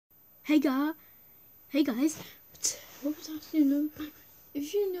Hey guys, what was I saying?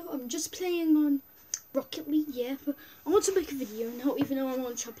 If you know, I'm just playing on Rocket League, yeah, but I want to make a video now, even though I'm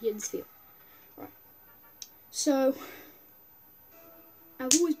on Champions Field. Right, so,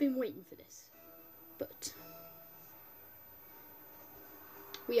 I've always been waiting for this, but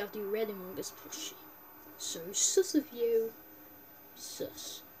we have the Red Among Us plushie. So, sus of you,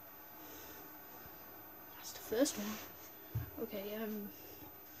 sus. That's the first one. Okay,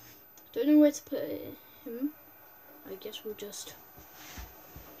 don't know where to put him. I guess we'll just,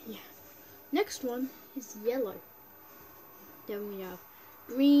 yeah. Next one is yellow. Then we have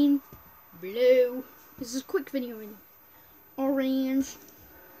green, blue. This is a quick video in orange,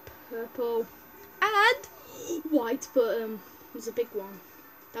 purple, and white. But there's a big one.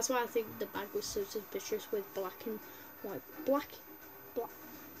 That's why I think the bag was so suspicious with black and white. Black.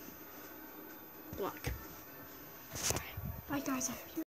 Bye guys.